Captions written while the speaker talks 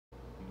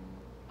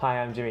Hi,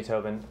 I'm Jimmy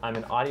Tobin. I'm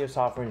an audio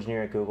software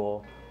engineer at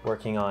Google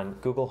working on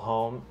Google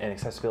Home and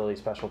accessibility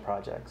special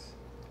projects.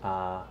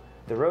 The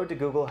road to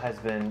Google has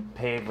been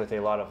paved with a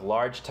lot of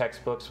large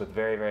textbooks with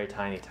very, very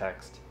tiny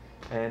text.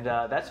 And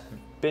that's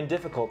been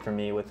difficult for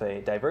me with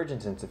a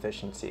divergence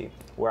insufficiency,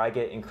 where I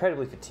get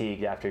incredibly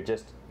fatigued after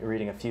just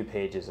reading a few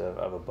pages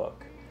of a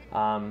book.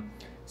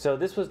 So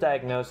this was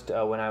diagnosed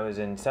when I was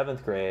in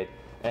 7th grade,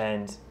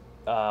 and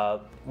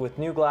with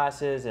new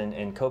glasses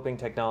and coping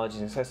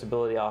technologies and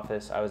accessibility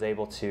office, I was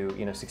able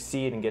to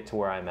succeed and get to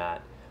where I'm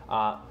at.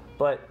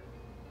 But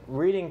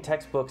reading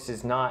textbooks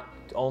is not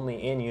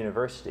only in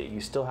university.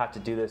 You still have to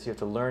do this. You have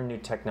to learn new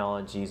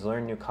technologies,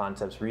 learn new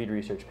concepts, read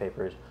research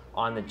papers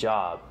on the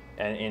job,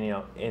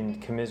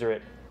 and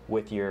commiserate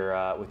with your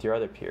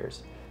other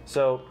peers.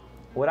 So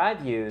what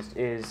I've used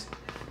is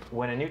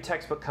when a new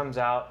textbook comes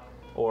out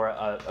or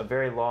a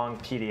very long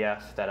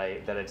PDF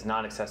that is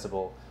not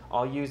accessible,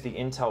 I'll use the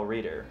Intel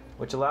Reader,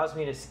 which allows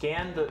me to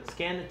scan the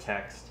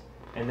text,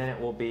 and then it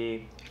will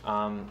be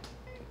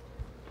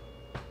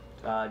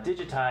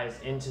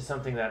digitized into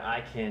something that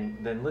I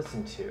can then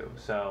listen to.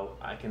 So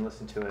I can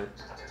listen to it.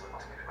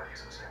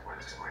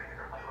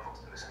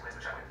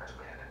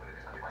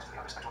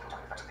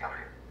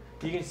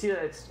 You can see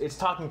that it's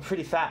talking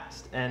pretty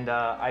fast, and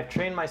I've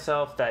trained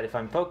myself that if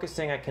I'm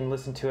focusing, I can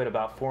listen to it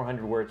about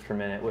 400 words per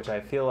minute, which I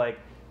feel like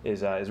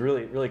is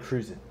really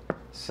cruising.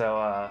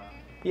 So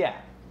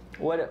yeah.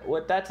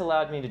 What that's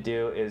allowed me to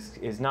do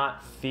is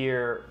not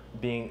fear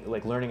being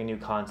learning a new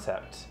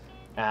concept,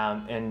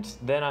 and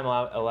then I'm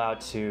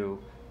allowed to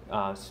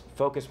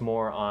focus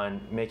more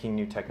on making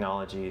new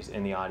technologies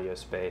in the audio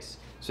space,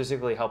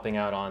 specifically helping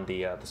out on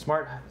the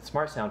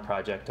Smart Sound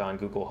project on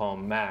Google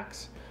Home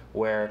Macs,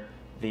 where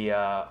the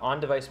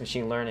on-device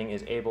machine learning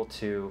is able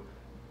to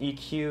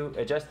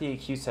adjust the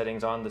EQ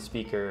settings on the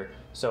speaker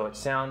so it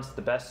sounds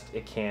the best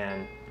it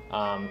can,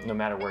 no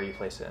matter where you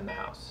place it in the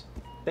house.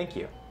 Thank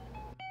you.